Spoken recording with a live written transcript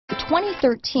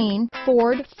2013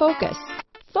 Ford Focus.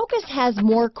 Focus has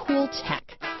more cool tech,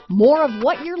 more of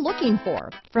what you're looking for.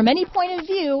 From any point of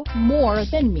view, more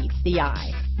than meets the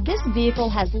eye. This vehicle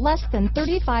has less than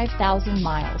 35,000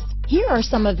 miles. Here are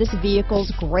some of this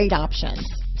vehicle's great options: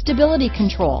 stability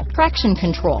control, traction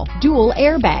control, dual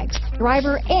airbags,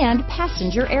 driver and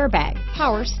passenger airbag,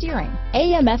 power steering,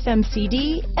 AM/FM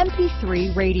CD,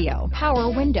 MP3 radio, power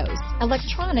windows,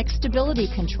 electronic stability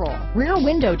control, rear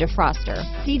window defroster,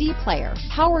 CD player,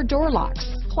 power door locks,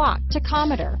 clock,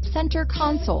 tachometer, center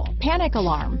console, panic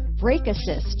alarm, brake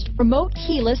assist, remote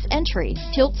keyless entry,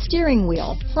 tilt steering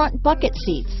wheel, front bucket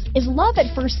seats. Is love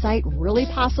at first sight really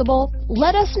possible?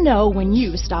 Let us know when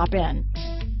you stop in.